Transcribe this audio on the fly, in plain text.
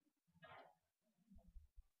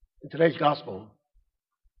In today's gospel,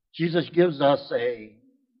 Jesus gives us a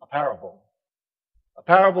parable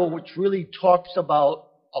which really talks about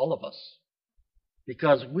all of us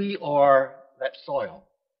because we are that soil.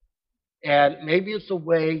 And maybe it's a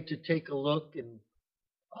way to take a look and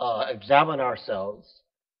examine ourselves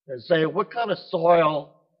and say, what kind of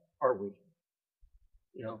soil are we?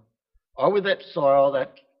 You know, are we that soil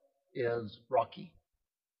that is rocky?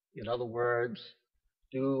 In other words,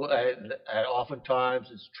 oftentimes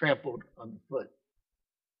is trampled underfoot.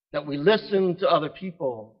 That we listen to other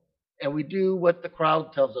people and we do what the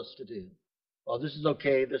crowd tells us to do. Oh, this is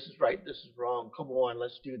okay, this is right, this is wrong. Come on,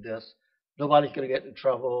 let's do this. Nobody's going to get in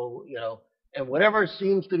trouble. And whatever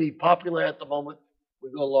seems to be popular at the moment,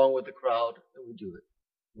 we go along with the crowd and we do it.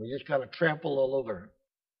 We just kind of trample all over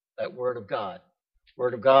that Word of God.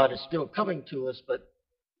 Word of God is still coming to us, but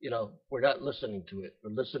we're not listening to it.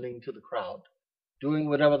 We're listening to the crowd, doing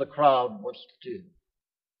whatever the crowd wants to do.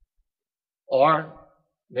 Or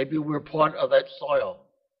maybe we're part of that soil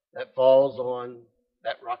that falls on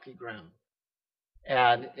that rocky ground.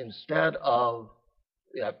 And instead of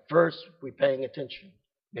at first we paying attention,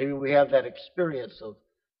 maybe we have that experience of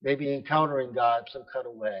maybe encountering God some kind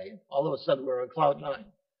of way. All of a sudden we're on cloud nine.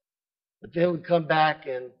 But then we come back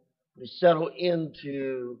and we settle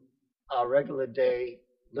into our regular day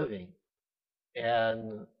living.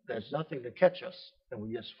 And there's nothing to catch us, and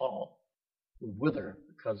we just fall. We wither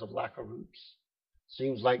because of lack of roots.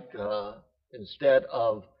 Seems like instead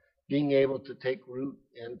of being able to take root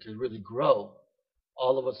and to really grow,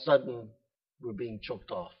 all of a sudden we're being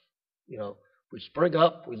choked off. We spring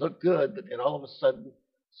up, we look good, but then all of a sudden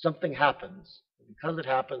something happens. And because it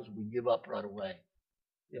happens, we give up right away.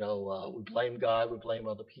 We blame God, we blame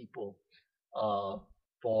other people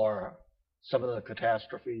for some of the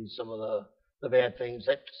catastrophes, some of the bad things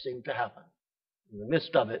that seem to happen. In the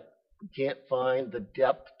midst of it, we can't find the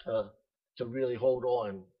depth to really hold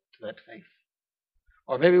on to that faith.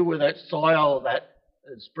 Or maybe we're that soil that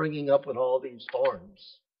is springing up with all these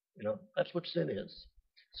thorns. That's what sin is.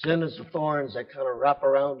 Sin is the thorns that kind of wrap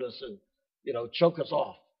around us and, choke us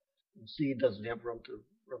off. The seed doesn't have room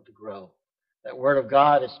to grow. That Word of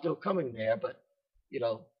God is still coming there, but,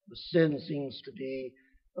 the sin seems to be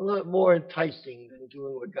a little more enticing than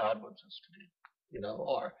doing what God wants us to do.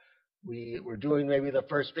 Or we're doing maybe the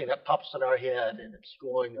first thing that pops in our head and it's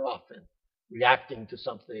going off and reacting to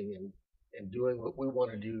something and doing what we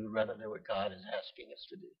want to do rather than what God is asking us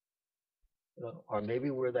to do. Or maybe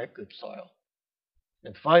we're that good soil.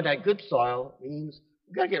 And to find that good soil means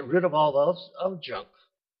we've got to get rid of all those other junk.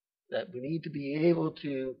 That we need to be able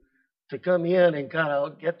to come in and kind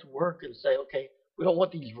of get to work and say, okay, we don't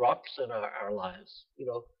want these rocks in our lives.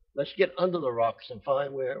 Let's get under the rocks and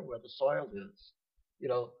find where the soil is.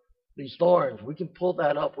 These thorns, we can pull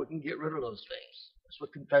that up. We can get rid of those things. That's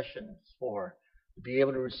what confession is for. To be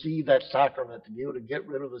able to receive that sacrament, to be able to get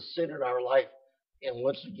rid of the sin in our life, and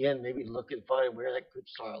once again, maybe look and find where that good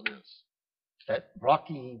soil is. That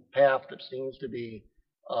rocky path that seems to be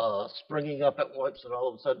springing up at once and all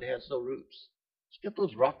of a sudden has no roots. Let's get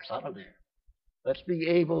those rocks out of there. Let's be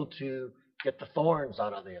able to get the thorns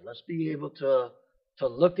out of there. Let's be able to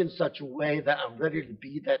look in such a way that I'm ready to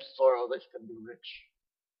be that soil that's going to be rich.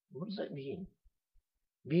 What does that mean?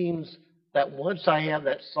 It means that once I have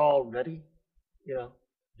that soil ready,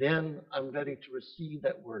 then I'm ready to receive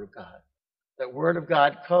that Word of God. That Word of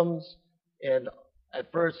God comes, and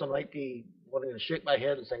at first I might be wanting to shake my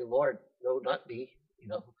head and say, Lord, no, not me.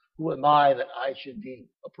 Who am I that I should be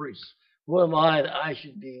a priest? Who am I that I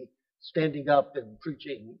should be standing up and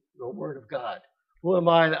preaching the Word of God? Who am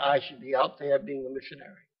I that I should be out there being a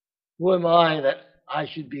missionary? Who am I that I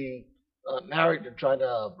should be married and trying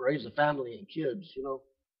to raise a family and kids?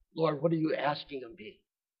 Lord, what are you asking of me?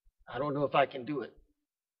 I don't know if I can do it.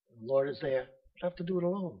 And the Lord is there. You don't have to do it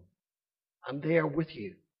alone. I'm there with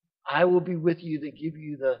you. I will be with you to give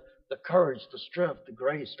you the courage, the strength, the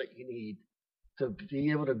grace that you need to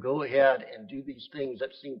be able to go ahead and do these things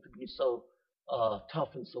that seem to be so tough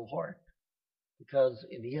and so hard. Because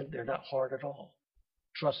in the end, they're not hard at all.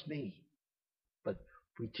 Trust me. But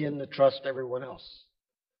we tend to trust everyone else.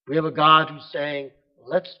 We have a God who's saying,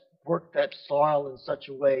 let's work that soil in such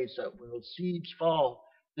a way so that when those seeds fall,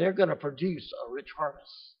 they're going to produce a rich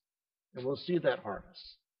harvest. And we'll see that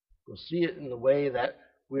harvest. We'll see it in the way that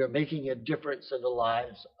we are making a difference in the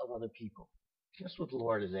lives of other people. That's what the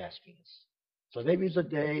Lord is asking us. So maybe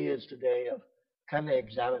today is today of kind of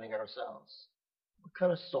examining ourselves. What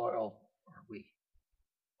kind of soil are we?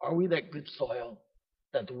 Are we that good soil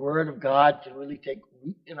that the Word of God can really take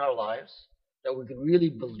root in our lives? That we can really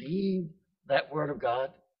believe that Word of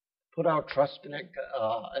God, put our trust in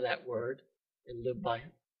that Word, and live by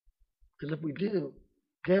it? Because if we do,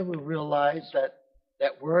 then we realize that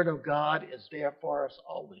that Word of God is there for us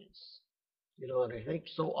always. And I think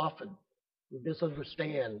so often we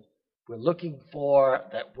misunderstand. We're looking for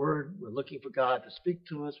that Word. We're looking for God to speak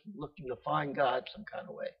to us. We're looking to find God some kind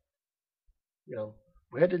of way.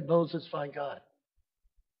 Where did Moses find God?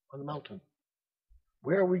 On the mountain.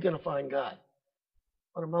 Where are we going to find God?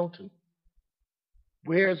 On a mountain.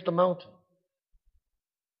 Where's the mountain?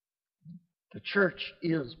 The church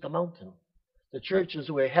is the mountain. The church is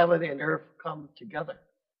where heaven and earth come together.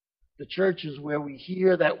 The church is where we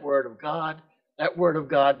hear that Word of God. That Word of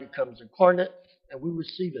God becomes incarnate, and we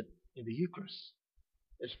receive it in the Eucharist.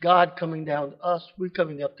 It's God coming down to us. We're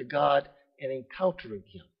coming up to God and encountering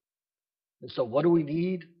Him. And so what do we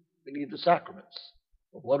need? We need the sacraments.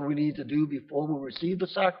 But what do we need to do before we receive the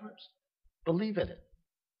sacraments? Believe in it.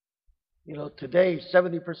 Today,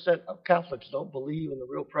 70% of Catholics don't believe in the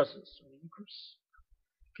real presence of the Eucharist.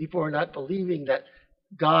 People are not believing that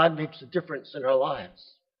God makes a difference in our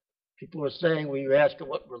lives. People are saying, when you ask them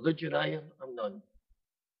what religion I am, I'm none.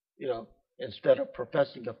 Instead of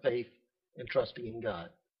professing a faith and trusting in God.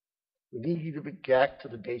 We need to get back to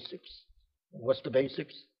the basics. And what's the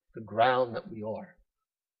basics? The ground that we are.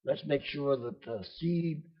 Let's make sure that the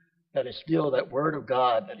seed that is still that Word of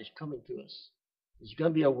God that is coming to us is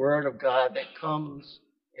going to be a Word of God that comes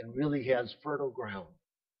and really has fertile ground.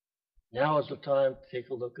 Now is the time to take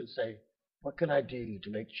a look and say, what can I do to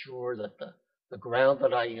make sure that the ground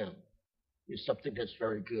that I am is something that's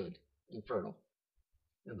very good and fertile?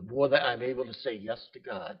 And the more that I'm able to say yes to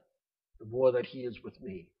God, the more that He is with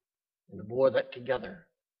me. And the more that together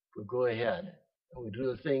we'll go ahead and we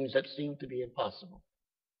do the things that seem to be impossible.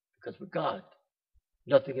 Because with God,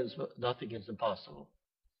 nothing is impossible.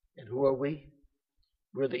 And who are we?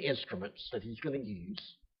 We're the instruments that He's going to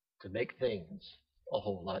use to make things a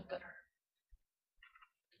whole lot better.